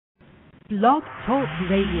Blog Talk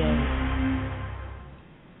Radio.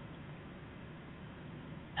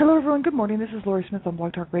 Hello, everyone. Good morning. This is Lori Smith on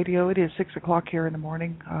Blog Talk Radio. It is 6 o'clock here in the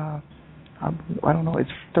morning. I don't know. It's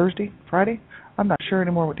Thursday? Friday? I'm not sure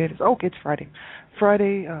anymore what date it is. Oh, it's Friday.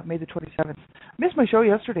 Friday, May the 27th. I missed my show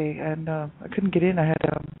yesterday, and I couldn't get in. I had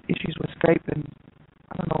issues with Skype, and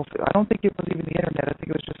I don't think it was even the internet. I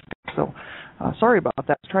think it was just Skype. So sorry about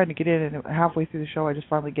that. I was trying to get in, and halfway through the show, I just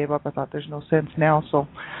finally gave up. I thought there's no sense now. So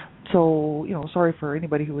sorry for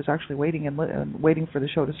anybody who was actually waiting and waiting for the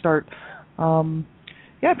show to start.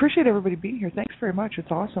 Yeah, I appreciate everybody being here. Thanks very much. It's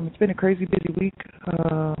awesome. It's been a crazy busy week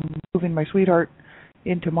moving my sweetheart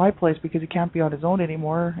into my place because he can't be on his own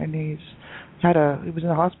anymore, and he was in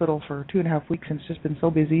the hospital for 2.5 weeks, and it's just been so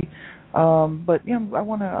busy. But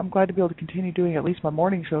I'm glad to be able to continue doing at least my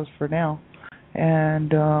morning shows for now.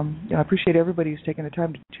 And I appreciate everybody who's taking the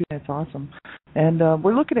time to tune in. It's awesome. And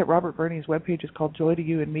we're looking at Robert Burney's webpage. It's called Joy to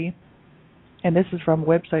You and Me, and this is from a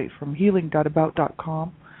website from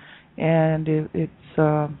healing.about.com. And it's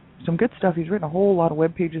some good stuff. He's written a whole lot of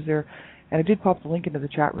web pages there, and I did pop the link into the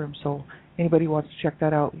chat room, so anybody who wants to check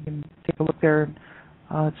that out, you can take a look there. And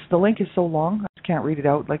the link is so long, I can't read it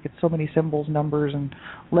out. Like, it's so many symbols, numbers, and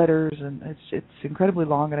letters, and it's incredibly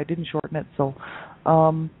long, and I didn't shorten it. So,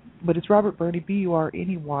 but it's Robert Burney,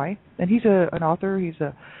 Burney, and he's an author.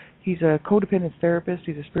 He's a codependence therapist.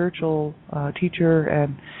 He's a spiritual teacher,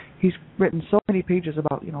 and he's written so many pages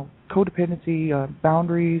about codependency,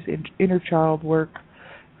 boundaries, inner child work,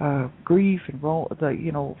 grief, and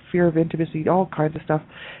fear of intimacy, all kinds of stuff.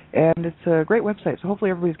 And it's a great website. So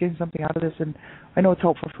hopefully everybody's getting something out of this, and I know it's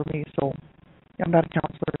helpful for me. So I'm not a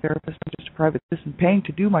counselor or therapist. I'm just a private citizen paying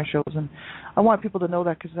to do my shows, and I want people to know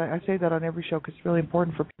that because I say that on every show because it's really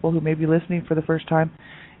important for people who may be listening for the first time.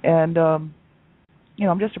 And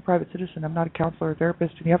I'm just a private citizen. I'm not a counselor or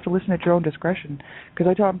therapist, and you have to listen at your own discretion.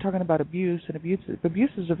 Because I'm talking about abuse, and abuse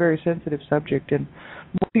is a very sensitive subject, and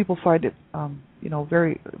most people find it,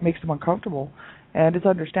 makes them uncomfortable, and it's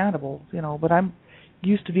understandable, But I'm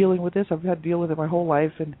used to dealing with this. I've had to deal with it my whole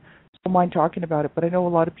life, and don't mind talking about it. But I know a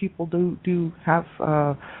lot of people do have,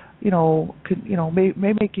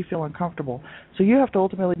 may make you feel uncomfortable. So you have to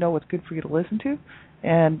ultimately know what's good for you to listen to,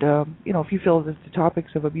 and if you feel that the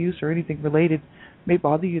topics of abuse or anything related may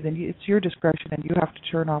bother you, then it's your discretion, and you have to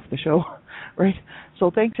turn off the show, right?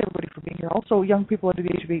 So thanks everybody for being here. Also, young people under the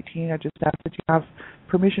age of 18, I just ask that you have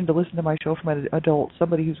permission to listen to my show from an adult,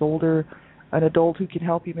 somebody who's older, an adult who can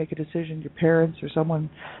help you make a decision, your parents or someone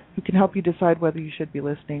who can help you decide whether you should be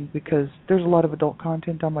listening, because there's a lot of adult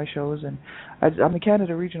content on my shows, and I'm the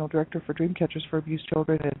Canada Regional Director for Dreamcatchers for Abused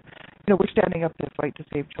Children, and we're standing up to fight to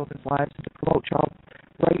save children's lives and to promote child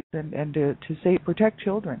rights and to protect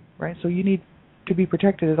children, right? So you need to be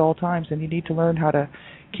protected at all times, and you need to learn how to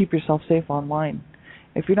keep yourself safe online.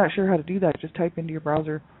 If you're not sure how to do that, just type into your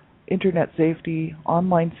browser internet safety,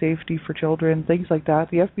 online safety for children, things like that.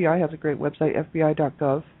 The FBI has a great website,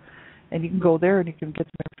 fbi.gov, and you can go there and you can get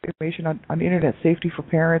some information on internet safety for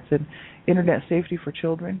parents and internet safety for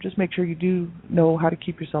children. Just make sure you do know how to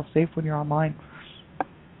keep yourself safe when you're online.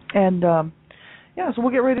 And so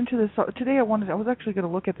we'll get right into this. Today I was actually going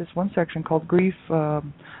to look at this one section called grief, love,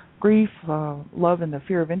 and the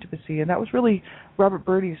fear of intimacy, and that was really Robert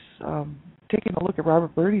Burney's, taking a look at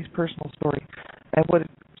Robert Burney's personal story and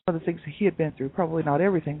some of the things that he had been through, probably not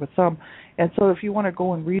everything, but some. And so if you want to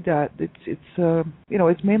go and read that,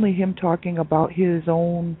 it's mainly him talking about his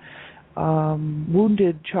own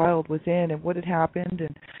wounded child within and what had happened,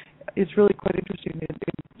 and it's really quite interesting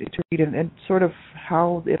to read and sort of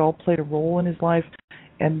how it all played a role in his life,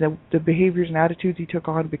 and the behaviors and attitudes he took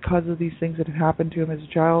on because of these things that had happened to him as a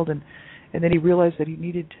child, and then he realized that he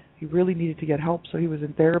really needed to get help, so he was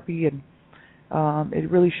in therapy, and it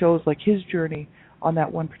really shows like his journey on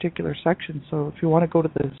that one particular section. So if you want to go to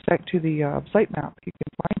the site map, you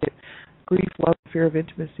can find it: grief, love, fear of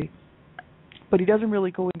intimacy. But he doesn't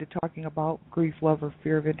really go into talking about grief, love, or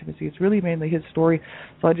fear of intimacy. It's really mainly his story.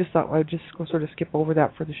 So I just thought I'd just sort of skip over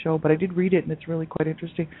that for the show. But I did read it, and it's really quite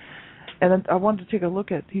interesting. And then I wanted to take a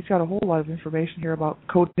look at, he's got a whole lot of information here about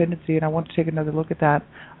codependency, and I want to take another look at that.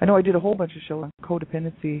 I know I did a whole bunch of shows on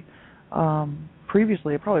codependency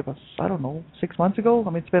previously, probably about, 6 months ago. I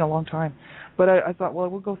mean, it's been a long time. But I thought, well,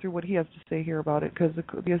 we'll go through what he has to say here about it, because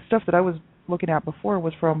the stuff that I was looking at before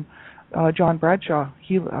was from John Bradshaw,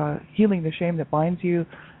 Healing the Shame That Binds You,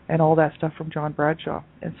 and all that stuff from John Bradshaw.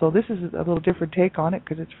 And so this is a little different take on it,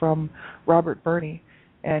 because it's from Robert Burney,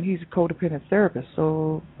 and he's a codependent therapist,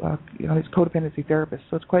 so, he's a codependency therapist.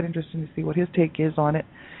 So it's quite interesting to see what his take is on it.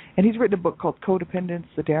 And he's written a book called Codependence,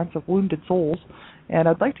 The Dance of Wounded Souls, and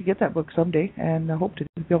I'd like to get that book someday, and I hope to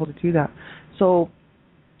be able to do that. So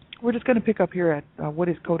we're just going to pick up here at What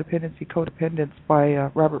is Codependency? Codependence by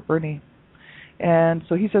Robert Burney. And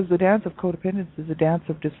so he says the dance of codependence is a dance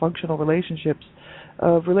of dysfunctional relationships,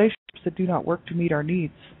 of relationships that do not work to meet our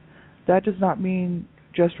needs. That does not mean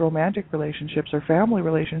just romantic relationships or family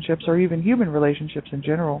relationships or even human relationships in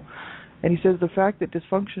general. And he says the fact that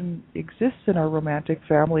dysfunction exists in our romantic,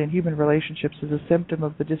 family, and human relationships is a symptom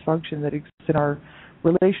of the dysfunction that exists in our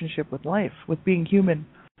relationship with life, with being human.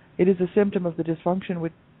 It is a symptom of the dysfunction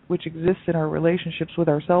which exists in our relationships with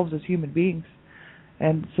ourselves as human beings.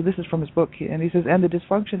 And so this is from his book, and he says, and the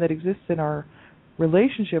dysfunction that exists in our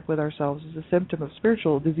relationship with ourselves is a symptom of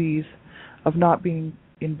spiritual disease, of not being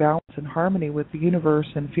in balance and harmony with the universe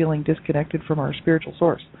and feeling disconnected from our spiritual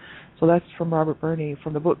source. So that's from Robert Burney,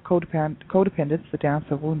 from the book Codependence, The Dance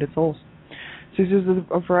of Wounded Souls. So there's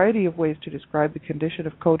a variety of ways to describe the condition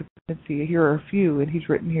of codependency. Here are a few, and he's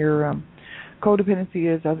written here,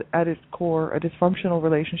 codependency is, at its core, a dysfunctional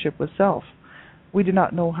relationship with self. We do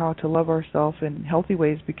not know how to love ourselves in healthy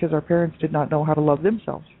ways because our parents did not know how to love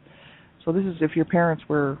themselves. So this is if your parents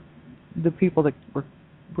were the people that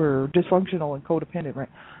were dysfunctional and codependent, right?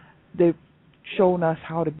 They've shown us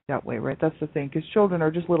how to be that way, right? That's the thing, because children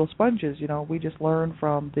are just little sponges, you know. We just learn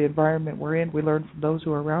from the environment we're in. We learn from those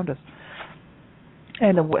who are around us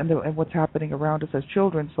and what's happening around us as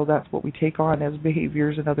children. So that's what we take on as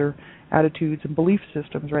behaviors and other attitudes and belief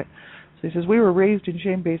systems, right? So he says, we were raised in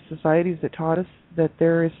shame-based societies that taught us that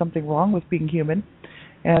there is something wrong with being human,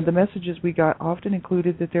 and the messages we got often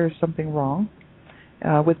included that there is something wrong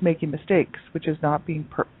with making mistakes, which is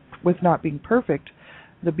with not being perfect,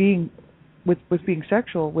 with being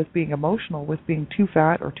sexual, with being emotional, with being too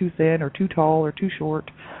fat or too thin or too tall or too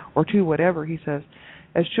short or too whatever, he says.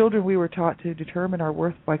 As children, we were taught to determine our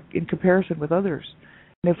worth in comparison with others.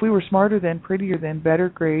 And if we were smarter than, prettier than, better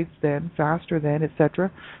grades than, faster than,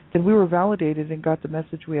 etc., then we were validated and got the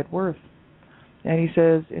message we had worth. And he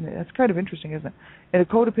says, and that's kind of interesting, isn't it? In a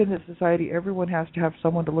codependent society, everyone has to have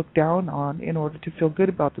someone to look down on in order to feel good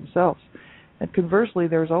about themselves. And conversely,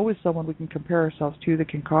 there's always someone we can compare ourselves to that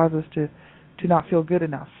can cause us to not feel good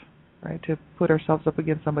enough, right? To put ourselves up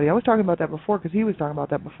against somebody. I was talking about that before because he was talking about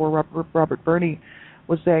that before. Robert Burney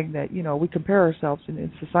was saying that, you know, we compare ourselves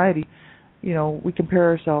in society. You know, we compare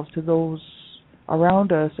ourselves to those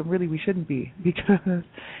around us, and really we shouldn't be, because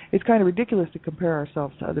it's kind of ridiculous to compare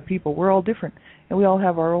ourselves to other people. We're all different, and we all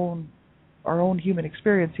have our own human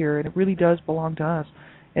experience here, and it really does belong to us.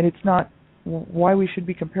 And it's not why we should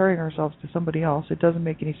be comparing ourselves to somebody else. It doesn't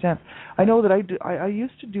make any sense. I know that I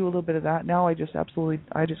used to do a little bit of that. Now I just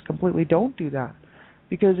completely don't do that,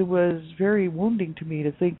 because it was very wounding to me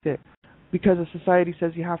to think that because a society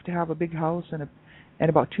says you have to have a big house and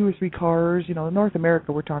about 2 or 3 cars, you know, in North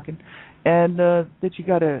America we're talking, and that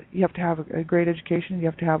you have to have a great education, you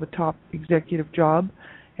have to have a top executive job,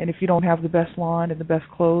 and if you don't have the best lawn and the best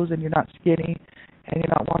clothes, and you're not skinny, and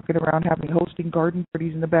you're not walking around hosting garden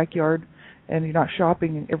parties in the backyard, and you're not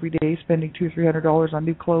shopping every day, spending $200 or $300 on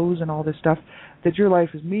new clothes and all this stuff, that your life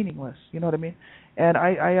is meaningless. You know what I mean? And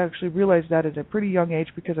I actually realized that at a pretty young age,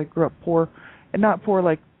 because I grew up poor, and not poor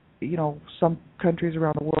like, you know, some countries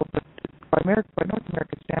around the world, but by North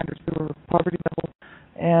American standards, we were poverty level,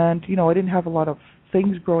 and you know, I didn't have a lot of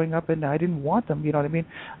things growing up, and I didn't want them. You know what I mean?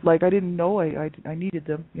 Like I didn't know I needed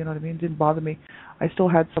them. You know what I mean? It didn't bother me. I still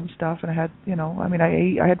had some stuff, and I had, you know, I mean,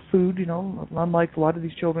 I had food. You know, unlike a lot of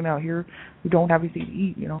these children out here who don't have anything to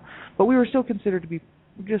eat. You know, but we were still considered to be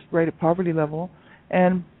just right at poverty level,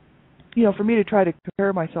 and you know, for me to try to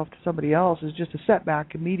compare myself to somebody else is just a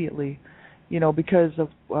setback immediately. You know, because of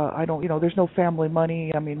I don't, you know, there's no family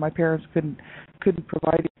money. I mean, my parents couldn't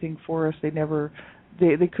provide anything for us. They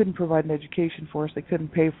couldn't provide an education for us. They couldn't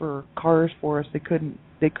pay for cars for us. They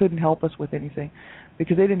couldn't help us with anything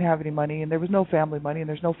because they didn't have any money, and there was no family money, and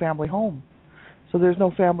there's no family home. So there's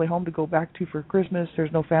no family home to go back to for Christmas.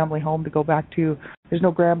 There's no family home to go back to. There's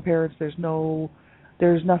no grandparents. There's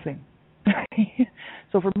nothing.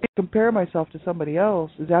 So for me to compare myself to somebody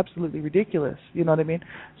else is absolutely ridiculous. You know what I mean?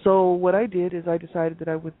 So what I did is I decided that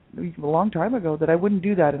I would, a long time ago, that I wouldn't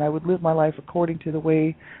do that, and I would live my life according to the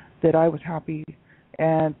way that I was happy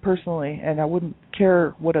and personally, and I wouldn't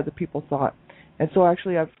care what other people thought. And so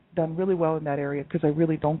actually I've done really well in that area because I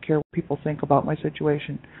really don't care what people think about my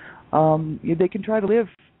situation. They can try to live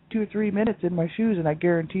 2 or 3 minutes in my shoes, and I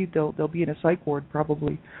guarantee they'll be in a psych ward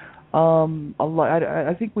probably.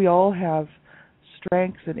 I think we all have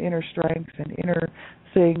strengths and inner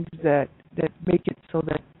things that make it so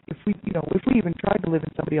that if we even tried to live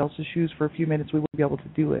in somebody else's shoes for a few minutes, we wouldn't be able to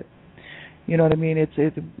do it. You know what I mean? It's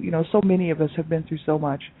you know, so many of us have been through so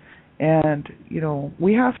much, And,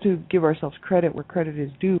 we have to give ourselves credit where credit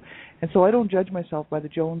is due. And so I don't judge myself by the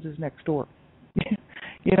Joneses next door.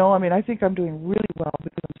 I think I'm doing really well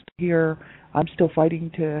because I'm still here. I'm still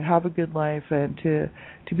fighting to have a good life and to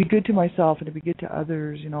be good to myself and to be good to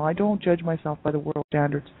others. I don't judge myself by the world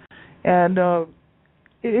standards. And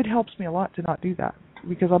it helps me a lot to not do that,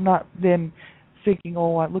 because I'm not then thinking,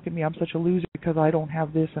 oh, look at me, I'm such a loser because I don't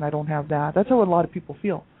have this and I don't have that. That's how a lot of people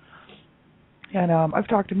feel. And I've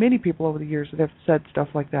talked to many people over the years that have said stuff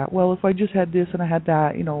like that. Well, if I just had this and I had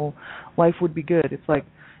that, life would be good. It's like,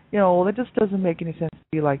 that just doesn't make any sense to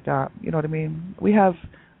be like that. You know what I mean? We have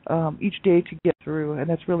each day to get through, and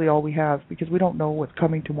that's really all we have, because we don't know what's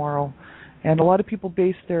coming tomorrow. And a lot of people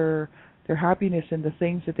base their happiness in the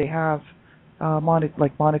things that they have,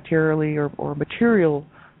 like monetarily or material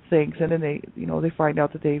things, and then they find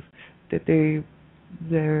out that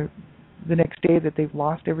they're the next day that they've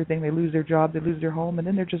lost everything. They lose their job, they lose their home, and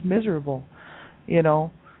then they're just miserable,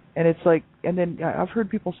 And it's like, and then I've heard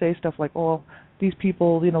people say stuff like, oh, these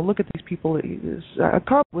people, look at these people. A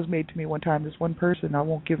comment was made to me one time. This one person, I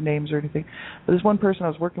won't give names or anything, but this one person I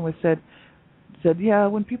was working with said, yeah,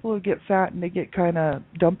 when people get fat and they get kind of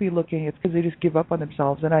dumpy looking, it's because they just give up on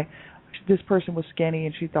themselves. And this person was skinny,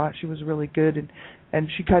 and she thought she was really good, and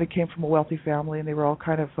she kind of came from a wealthy family, and they were all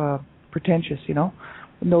kind of pretentious,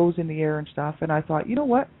 nose in the air and stuff. And I thought, you know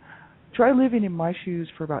what? Try living in my shoes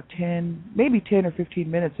for about 10 or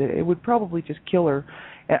 15 minutes. It would probably just kill her.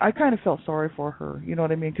 And I kind of felt sorry for her, you know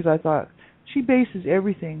what I mean? Because I thought she bases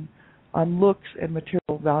everything on looks and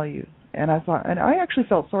material value. And I actually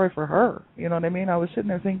felt sorry for her, you know what I mean? I was sitting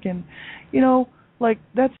there thinking, like,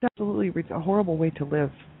 that's absolutely a horrible way to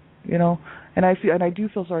live, And I do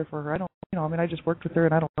feel sorry for her. I just worked with her,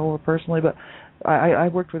 and I don't know her personally, but I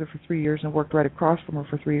worked with her for 3 years and worked right across from her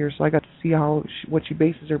for 3 years, so I got to see what she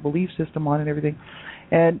bases her belief system on and everything.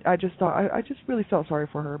 And I just thought, I just really felt sorry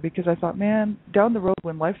for her, because I thought, man, down the road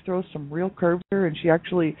when life throws some real curves at her and she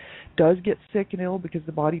actually does get sick and ill because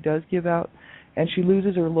the body does give out, and she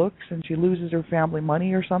loses her looks and she loses her family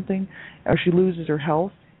money or something, or she loses her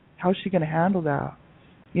health, how's she going to handle that?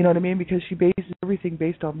 You know what I mean? Because she bases everything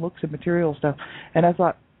based on looks and material stuff. And I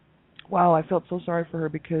thought, wow, I felt so sorry for her,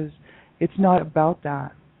 because it's not about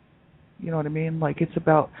that. You know what I mean? Like, it's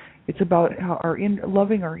about how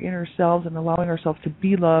loving our inner selves and allowing ourselves to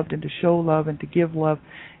be loved and to show love and to give love.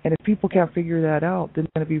 And if people can't figure that out, then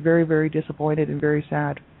they're going to be very, very disappointed and very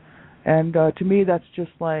sad. And to me, that's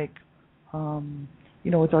just like,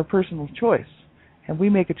 it's our personal choice. And we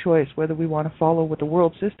make a choice whether we want to follow what the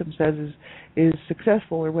world system says is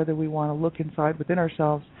successful, or whether we want to look inside within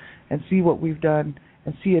ourselves and see what we've done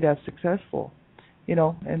and see it as successful.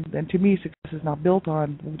 And to me, success is not built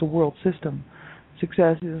on the world system.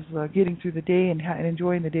 Success is getting through the day and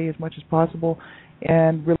enjoying the day as much as possible,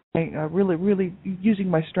 and really using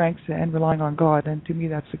my strengths and relying on God. And to me,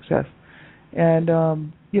 that's success. And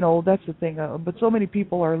that's the thing. But so many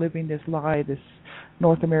people are living this lie, this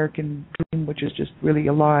North American dream, which is just really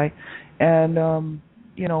a lie. And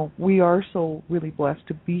we are so really blessed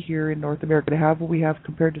to be here in North America, to have what we have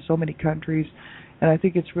compared to so many countries. And I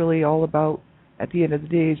think it's really all about, at the end of the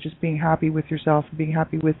day, is just being happy with yourself and being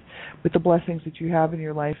happy with the blessings that you have in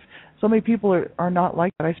your life. So many people are not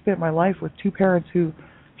like that. I spent my life with two parents who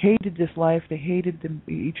hated this life. They hated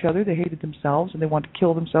each other. They hated themselves, and they wanted to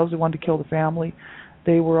kill themselves. They wanted to kill the family.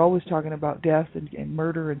 They were always talking about death and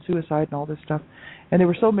murder and suicide and all this stuff. And they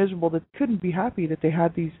were so miserable that they couldn't be happy that they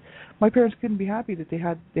had these. My parents couldn't be happy that they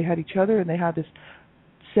had each other, and they had this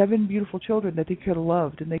 7 beautiful children that they could have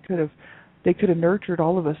loved, and they could have nurtured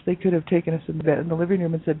all of us. They could have taken us in the living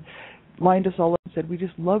room and lined us all up and said, "We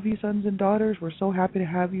just love you, sons and daughters. We're so happy to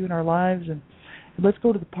have you in our lives, and let's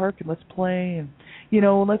go to the park and let's play, and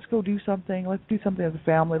let's go do something. Let's do something as a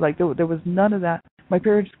family." Like, there was none of that. My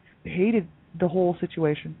parents hated the whole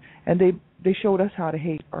situation, and they showed us how to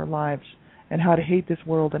hate our lives and how to hate this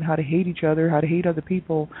world and how to hate each other, how to hate other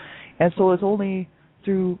people. And so it's only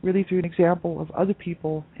through an example of other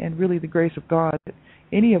people and really the grace of God that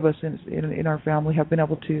any of us in our family have been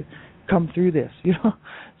able to come through this,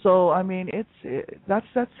 So I mean, that's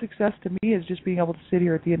success to me, is just being able to sit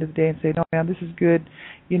here at the end of the day and say, no, man, this is good.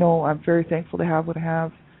 I'm very thankful to have what I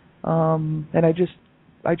have, and I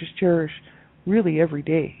just cherish really every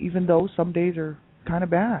day, even though some days are kind of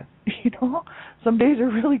bad. Some days are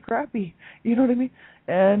really crappy. You know what I mean?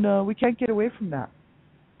 And we can't get away from that.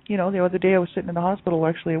 The other day I was sitting in the hospital,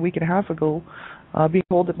 actually a week and a half ago, being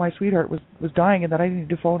told that my sweetheart was dying and that I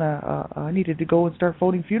needed to go and start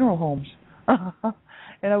phoning funeral homes.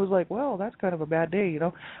 And I was like, well, that's kind of a bad day, you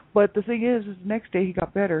know. But the thing is the next day he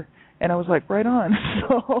got better, and I was like, right on.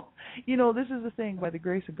 So, you know, this is the thing, by the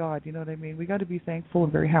grace of God, you know what I mean? We got to be thankful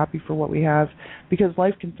and very happy for what we have, because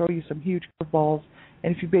life can throw you some huge curveballs,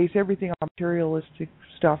 and if you base everything on materialistic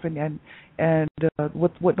stuff and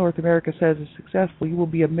what North America says is successful, you will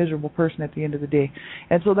be a miserable person at the end of the day.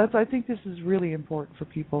 And so I think this is really important for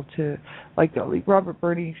people to, like Robert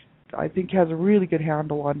Burney, I think has a really good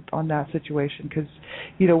handle on that situation, because,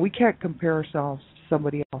 you know, we can't compare ourselves to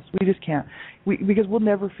somebody else. We just can't. Because we'll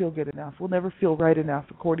never feel good enough. We'll never feel right enough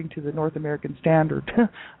according to the North American standard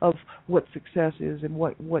of what success is and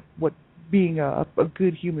what being a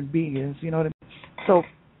good human being is, you know what I mean? So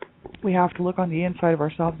we have to look on the inside of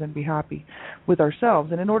ourselves and be happy with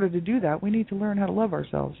ourselves. And in order to do that, we need to learn how to love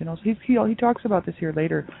ourselves. You know, so he talks about this here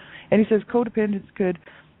later, and he says codependence could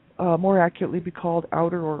more accurately be called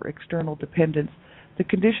outer or external dependence. The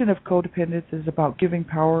condition of codependence is about giving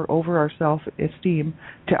power over our self-esteem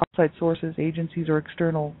to outside sources, agencies, or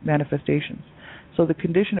external manifestations. So the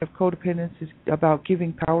condition of codependence is about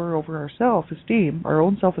giving power over our self-esteem, our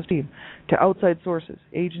own self-esteem, to outside sources,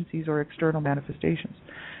 agencies, or external manifestations.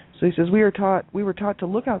 So he says we were taught to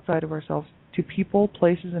look outside of ourselves, to people,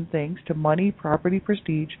 places, and things, to money, property,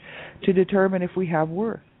 prestige, to determine if we have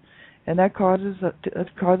worth. And that causes us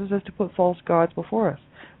to put false gods before us.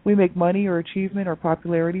 We make money or achievement or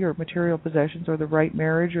popularity or material possessions or the right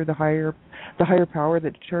marriage or the higher power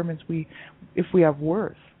that determines if we have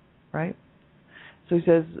worth, right? So he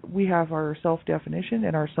says we have our self-definition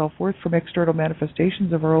and our self-worth from external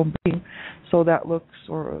manifestations of our own being, so that looks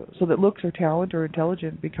or talent or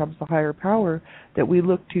intelligence becomes the higher power that we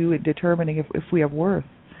look to in determining if we have worth.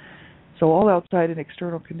 So all outside and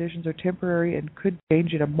external conditions are temporary and could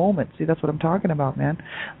change in a moment. See, that's what I'm talking about, man.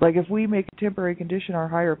 Like if we make a temporary condition our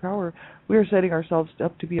higher power, we are setting ourselves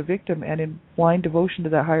up to be a victim, and in blind devotion to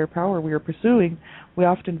that higher power we are pursuing, we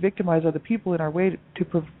often victimize other people in our way to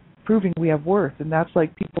proving we have worth. And that's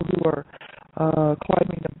like people who are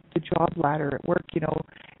climbing the job ladder at work, you know,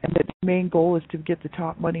 and the main goal is to get the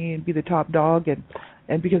top money and be the top dog,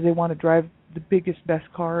 and because they want to drive the biggest, best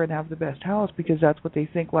car and have the best house, because that's what they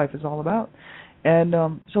think life is all about. And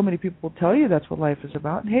so many people will tell you that's what life is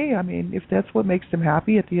about. And hey, I mean, if that's what makes them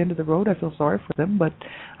happy at the end of the road, I feel sorry for them. But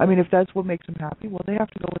I mean, if that's what makes them happy, well, they have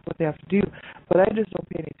to go with what they have to do. But I just don't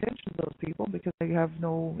pay any attention to those people because I have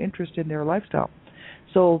no interest in their lifestyle.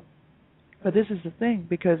 So, but this is the thing,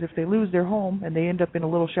 because if they lose their home and they end up in a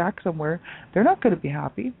little shack somewhere, they're not going to be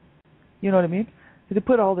happy. You know what I mean? They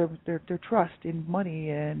put all their trust in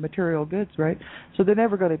money and material goods, right? So they're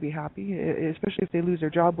never going to be happy, especially if they lose their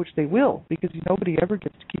job, which they will, because nobody ever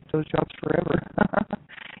gets to keep those jobs forever.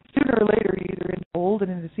 Sooner or later, you either end up old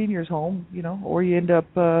and in a senior's home, you know, or you end up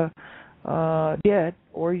dead,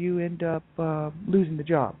 or you end up losing the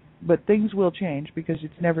job. But things will change, because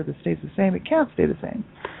it's never stays the same. It can't stay the same,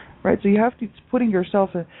 right? So you have to putting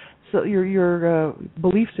yourself so your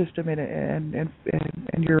belief system in it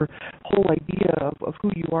and your whole idea of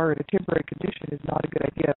who you are in a temporary condition is not a good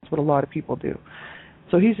idea. That's what a lot of people do.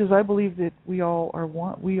 So he says, I believe that we all are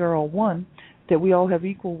one, that we all have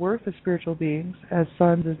equal worth as spiritual beings, as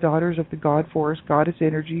sons, as daughters of the God Force, Goddess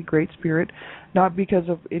Energy, Great Spirit, not because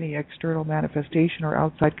of any external manifestation or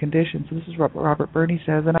outside conditions. So this is what Robert Burney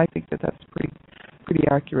says, and I think that that's pretty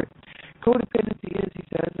accurate. Codependency is, he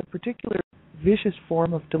says, a particular vicious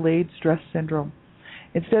form of delayed stress syndrome.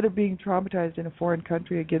 Instead of being traumatized in a foreign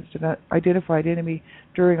country against an identified enemy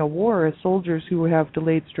during a war, as soldiers who have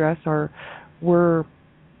delayed stress were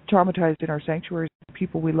traumatized in our sanctuaries,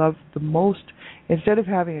 people we love the most, instead of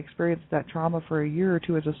having experienced that trauma for a year or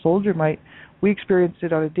two as a soldier might, we experienced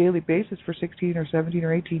it on a daily basis for 16 or 17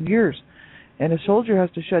 or 18 years. And a soldier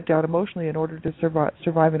has to shut down emotionally in order to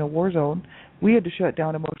survive in a war zone. We had to shut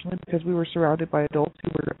down emotionally because we were surrounded by adults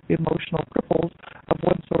who were emotional cripples of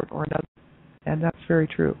one sort or another. And that's very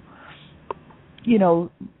true. You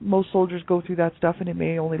know, most soldiers go through that stuff, and it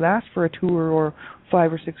may only last for a 2 or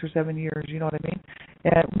 5 or 6 or 7 years, you know what I mean?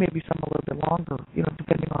 And maybe some a little bit longer, you know,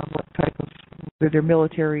 depending on what type of, whether they're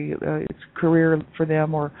military career for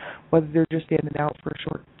them, or whether they're just in and out for a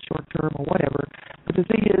short term or whatever. But the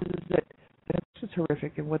thing is that it's just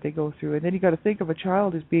horrific in what they go through. And then you got to think of a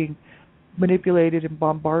child as being manipulated and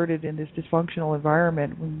bombarded in this dysfunctional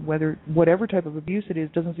environment, whatever type of abuse it is,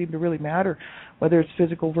 doesn't seem to really matter, whether it's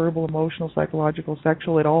physical, verbal, emotional, psychological,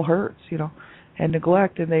 sexual, it all hurts, you know, and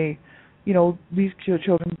neglect. And they, you know, these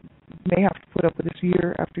children may have to put up with this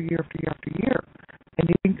year after year after year after year. And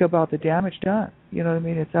you think about the damage done, you know what I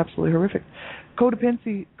mean? It's absolutely horrific.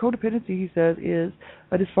 Codependency, he says, is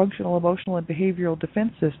a dysfunctional emotional and behavioral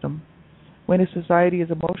defense system When a society is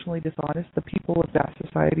emotionally dishonest, the people of that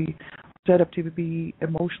society are set up to be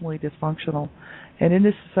emotionally dysfunctional. And in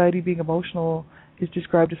this society, being emotional is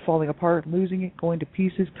described as falling apart, losing it, going to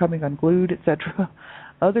pieces, coming unglued, etc.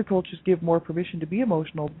 Other cultures give more permission to be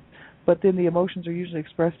emotional, but then the emotions are usually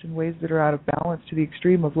expressed in ways that are out of balance to the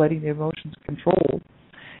extreme of letting the emotions control.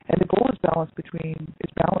 And the goal is balance between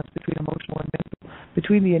emotional and mental,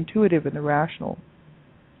 between the intuitive and the rational.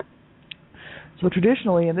 So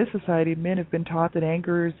traditionally, in this society, men have been taught that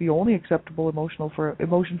anger is the only acceptable emotion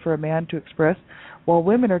for a man to express, while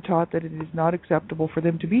women are taught that it is not acceptable for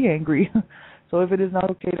them to be angry. So if it is not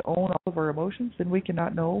okay to own all of our emotions, then we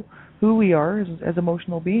cannot know who we are as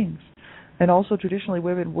emotional beings. And also traditionally,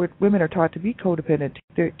 women are taught to be codependent,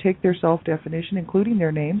 take their self-definition, including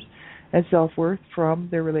their names, and self-worth from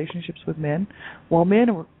their relationships with men, while men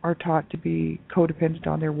are taught to be codependent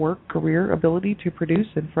on their work, career, ability to produce,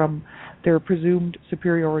 and from their presumed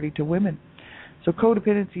superiority to women. So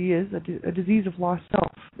codependency is a disease of lost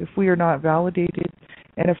self. If we are not validated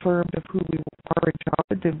and affirmed of who we are in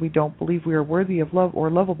childhood, then we don't believe we are worthy of love or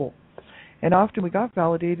lovable. And often we got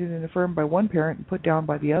validated and affirmed by one parent and put down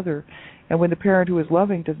by the other. And when the parent who is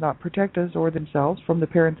loving does not protect us or themselves from the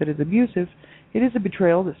parent that is abusive, it is a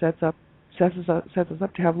betrayal that sets us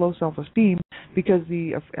up to have low self-esteem because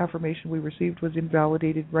the affirmation we received was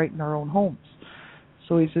invalidated right in our own homes.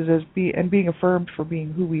 So he says, being affirmed for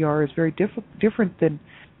being who we are is very different than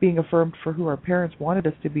being affirmed for who our parents wanted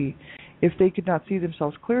us to be. If they could not see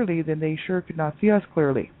themselves clearly, then they sure could not see us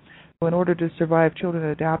clearly. So in order to survive, children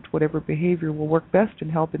adapt whatever behavior will work best in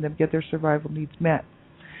helping them get their survival needs met.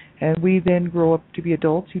 And we then grow up to be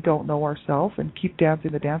adults who don't know ourselves and keep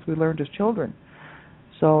dancing the dance we learned as children.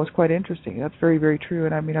 So it's quite interesting. That's very, very true.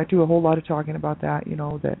 And I mean, I do a whole lot of talking about that,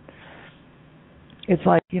 that it's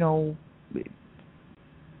like,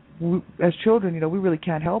 as children, we really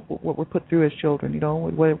can't help what we're put through as children,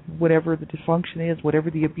 whatever the dysfunction is,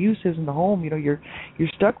 whatever the abuse is in the home, you're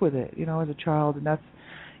stuck with it, as a child. And that's,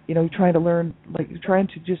 you're trying to learn, you're trying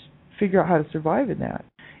to just figure out how to survive in that.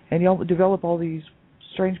 And you'll develop all these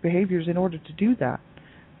strange behaviors in order to do that.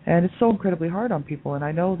 And it's so incredibly hard on people, and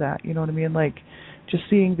I know that, you know what I mean? Just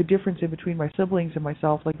seeing the difference in between my siblings and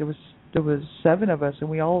myself, there was 7 of us, and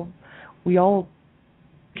we all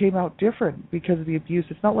came out different because of the abuse.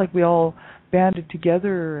 It's not like we all banded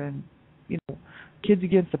together and, kids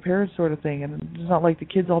against the parents sort of thing, and it's not like the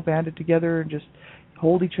kids all banded together and just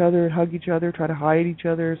hold each other and hug each other, try to hide each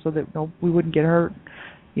other so that we wouldn't get hurt.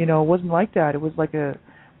 It wasn't like that. It was like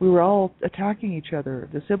we were all attacking each other.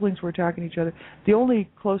 The siblings were attacking each other. The only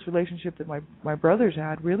close relationship that my brothers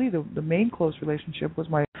had, really the main close relationship, was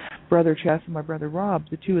my brother Chess and my brother Rob.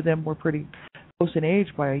 The two of them were pretty close in age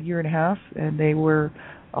by a year and a half, and they were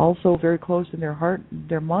also very close in their heart,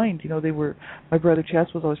 their mind. My brother Chess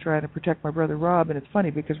was always trying to protect my brother Rob, and it's funny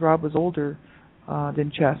because Rob was older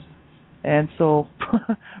than Chess. And so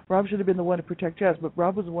Rob should have been the one to protect Chess, but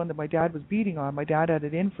Rob was the one that my dad was beating on. My dad had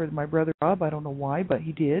it in for my brother Rob. I don't know why, but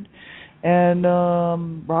he did. And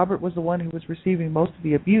Robert was the one who was receiving most of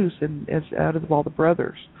the abuse out of all the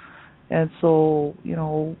brothers. And so,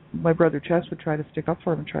 my brother Chess would try to stick up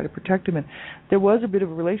for him and try to protect him. And there was a bit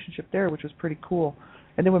of a relationship there, which was pretty cool.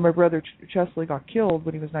 And then when my brother Chesley got killed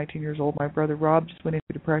when he was 19 years old, my brother Rob just went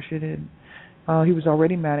into depression, and he was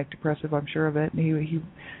already manic depressive, I'm sure of it. And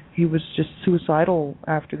he was just suicidal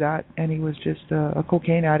after that, and he was just a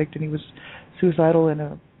cocaine addict, and he was suicidal.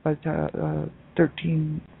 And by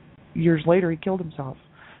 13 years later, he killed himself.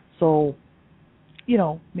 So,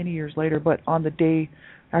 many years later, but on the day,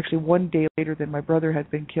 actually one day later than my brother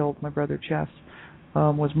had been killed, my brother Chess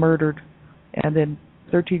was murdered, and then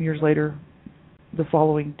 13 years later, the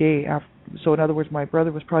following day after. So in other words, my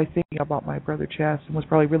brother was probably thinking about my brother Chess and was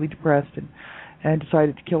probably really depressed and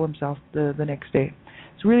decided to kill himself the next day.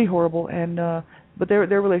 It's really horrible, and but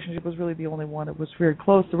their relationship was really the only one that was very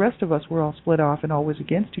close. The rest of us were all split off and always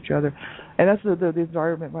against each other, and that's the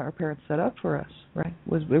environment our parents set up for us. Right?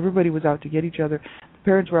 Was everybody was out to get each other. The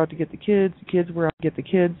parents were out to get the kids were out to get the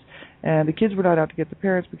kids, and the kids were not out to get the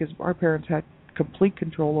parents because our parents had complete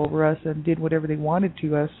control over us and did whatever they wanted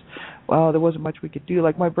to us. There wasn't much we could do.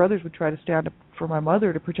 Like my brothers would try to stand up for my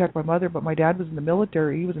mother, to protect my mother, but my dad was in the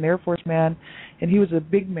military. He was an Air Force man, and he was a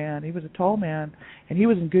big man. He was a tall man, and he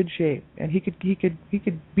was in good shape, and he could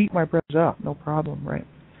beat my brothers up, no problem, right?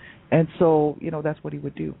 And so that's what he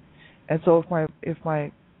would do. And so if my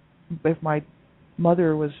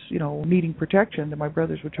mother was needing protection, then my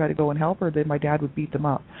brothers would try to go and help her. Then my dad would beat them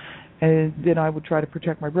up. And then I would try to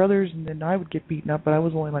protect my brothers, and then I would get beaten up, but I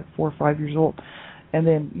was only like 4 or 5 years old. And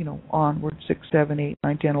then, onward, 6, 7, 8,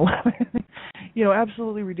 9, 10, 11.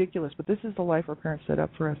 Absolutely ridiculous. But this is the life our parents set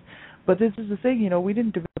up for us. But this is the thing, we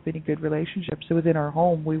didn't develop any good relationships within our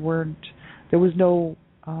home. We weren't. There was no.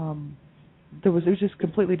 It was just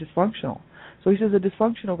completely dysfunctional. So he says a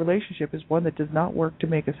dysfunctional relationship is one that does not work to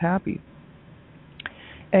make us happy.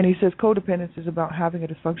 And he says codependence is about having a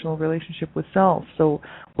dysfunctional relationship with self. So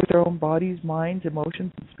with our own bodies, minds,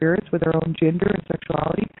 emotions, and spirits, with our own gender and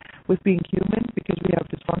sexuality, with being human, because we have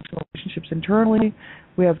dysfunctional relationships internally,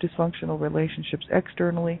 we have dysfunctional relationships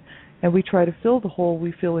externally, and we try to fill the hole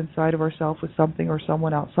we feel inside of ourselves with something or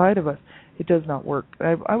someone outside of us. It does not work.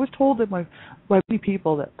 I was told that by many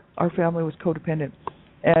people that our family was codependent.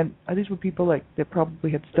 And these were people that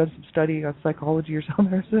probably had done some study on psychology or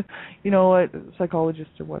something,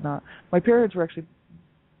 psychologists or whatnot. My parents were actually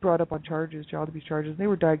brought up on charges, child abuse charges. They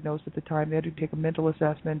were diagnosed at the time. They had to take a mental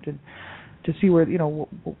assessment and to see where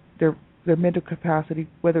their mental capacity,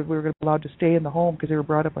 whether we were going to be allowed to stay in the home because they were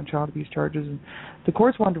brought up on child abuse charges. And the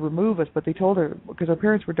courts wanted to remove us, but they told her because our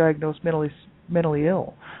parents were diagnosed mentally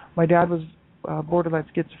ill. My dad was borderline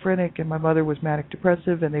schizophrenic, and my mother was manic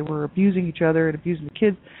depressive, and they were abusing each other and abusing the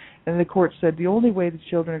kids. And the court said the only way the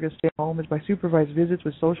children are going to stay home is by supervised visits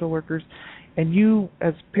with social workers, and you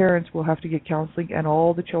as parents will have to get counseling, and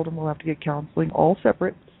all the children will have to get counseling, all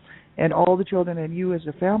separate, and all the children and you as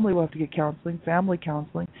a family will have to get counseling, family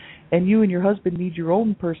counseling, and you and your husband need your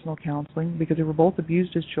own personal counseling because they were both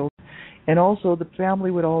abused as children. And also the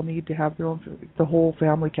family would all need to have the whole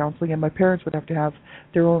family counseling, and my parents would have to have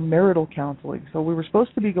their own marital counseling. So we were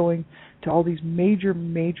supposed to be going to all these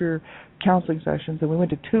major counseling sessions, and we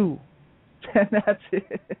went to 2. And that's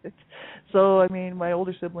it. So, my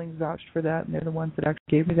older siblings vouched for that, and they're the ones that actually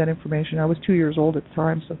gave me that information. I was 2 years old at the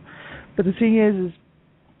time. But the thing is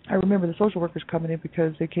I remember the social workers coming in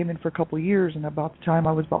because they came in for a couple of years, and about the time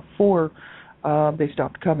I was about 4, they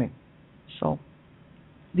stopped coming. So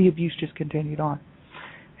the abuse just continued on.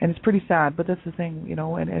 And it's pretty sad, but that's the thing,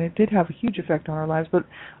 and it did have a huge effect on our lives. But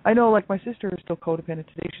I know, my sister is still codependent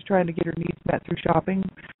today. She's trying to get her needs met through shopping.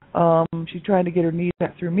 She's trying to get her needs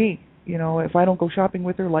met through me. If I don't go shopping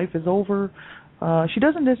with her, life is over. She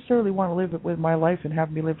doesn't necessarily want to live with my life and have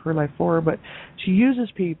me live her life for her, but she uses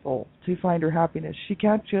people to find her happiness. She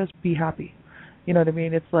can't just be happy. You know what I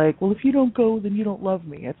mean? It's like, well, if you don't go, then you don't love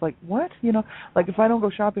me. It's like, what? If I don't go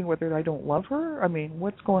shopping with her, I don't love her?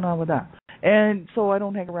 What's going on with that? And so I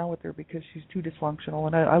don't hang around with her because she's too dysfunctional,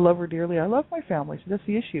 and I love her dearly. I love my family, so that's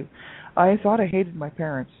the issue. I thought I hated my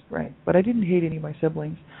parents, right? But I didn't hate any of my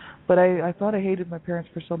siblings. But I thought I hated my parents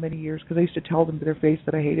for so many years because I used to tell them to their face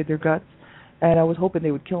that I hated their guts. And I was hoping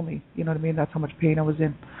they would kill me. You know what I mean? That's how much pain I was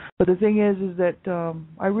in. But the thing is that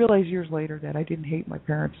I realized years later that I didn't hate my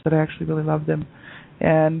parents, that I actually really loved them.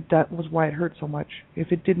 And that was why it hurt so much. If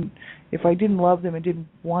I didn't love them and didn't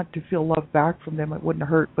want to feel love back from them, it wouldn't have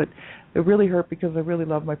hurt. But it really hurt because I really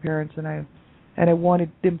loved my parents, and I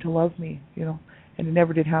wanted them to love me, and it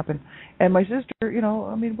never did happen. And my sister,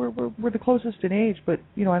 we're the closest in age, but,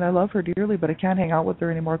 and I love her dearly, but I can't hang out with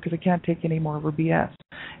her anymore because I can't take any more of her BS.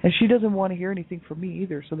 And she doesn't want to hear anything from me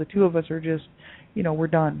either, so the two of us are just, we're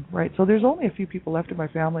done, right? So there's only a few people left in my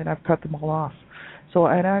family, and I've cut them all off. So,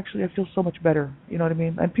 and actually, I feel so much better, you know what I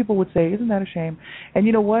mean? And people would say, isn't that a shame? And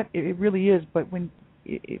you know what? It really is, but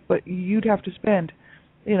but you'd have to spend,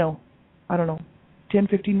 I don't know, 10,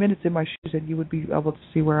 15 minutes in my shoes, and you would be able to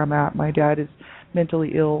see where I'm at. My dad is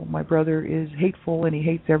mentally ill. My brother is hateful, and he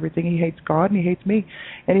hates everything. He hates God, and he hates me.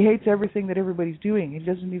 And he hates everything that everybody's doing. He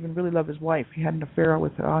doesn't even really love his wife. He had an affair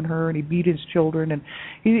on her, and he beat his children, and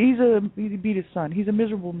he beat his son. He's a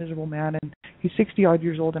miserable man, and he's 60-odd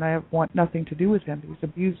years old, and I want nothing to do with him.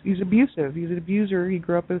 He's abusive. He's an abuser. He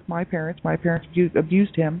grew up with my parents. My parents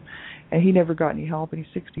abused him, and he never got any help, and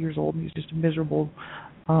he's 60 years old, and he's just a miserable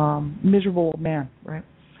man, right?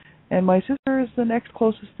 And my sister is the next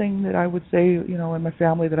closest thing that I would say, in my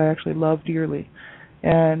family that I actually love dearly.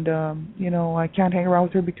 And, I can't hang around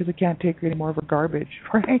with her because I can't take any more of her garbage,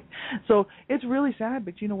 right? So it's really sad,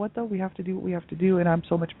 but you know what, though? We have to do what we have to do, and I'm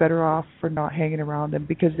so much better off for not hanging around them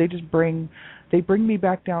because they bring me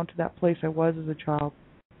back down to that place I was as a child.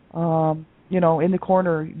 In the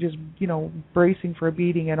corner, just, bracing for a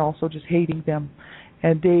beating and also just hating them.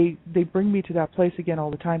 And they bring me to that place again all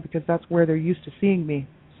the time because that's where they're used to seeing me.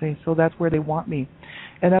 See, so that's where they want me.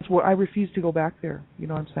 And that's where I refuse to go back there. You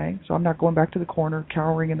know what I'm saying? So I'm not going back to the corner,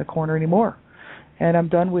 cowering in the corner anymore. And I'm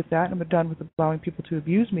done with that. I'm done with allowing people to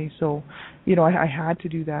abuse me. So, I had to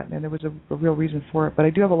do that, and there was a real reason for it. But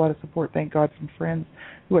I do have a lot of support, thank God, from friends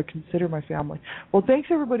who I consider my family. Well, thanks,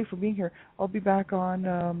 everybody, for being here. I'll be back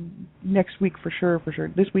on next week for sure.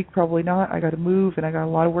 This week, probably not. I got to move, and I got a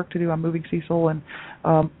lot of work to do. I'm moving Cecil, and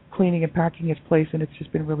cleaning and packing his place, and it's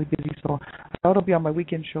just been really busy. So I doubt I'll be on my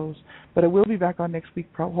weekend shows, but I will be back on next week,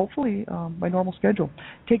 hopefully my normal schedule.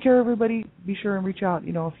 Take care, everybody. Be sure and reach out.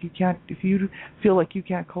 If you feel like you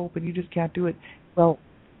can't cope and you just can't do it, well,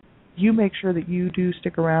 you make sure that you do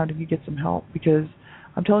stick around and you get some help, because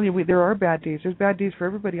I'm telling you, there are bad days. There's bad days for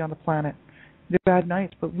everybody on the planet. There are bad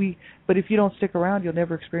nights, but if you don't stick around, you'll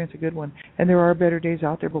never experience a good one. And there are better days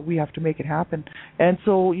out there, but we have to make it happen. And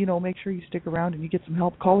so, make sure you stick around and you get some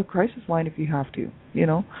help. Call a crisis line if you have to.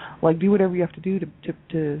 Do whatever you have to do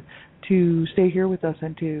to stay here with us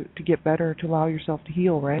and to get better, to allow yourself to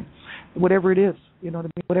heal, right? Whatever it is,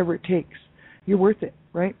 whatever it takes. You're worth it,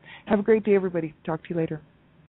 right? Have a great day, everybody. Talk to you later.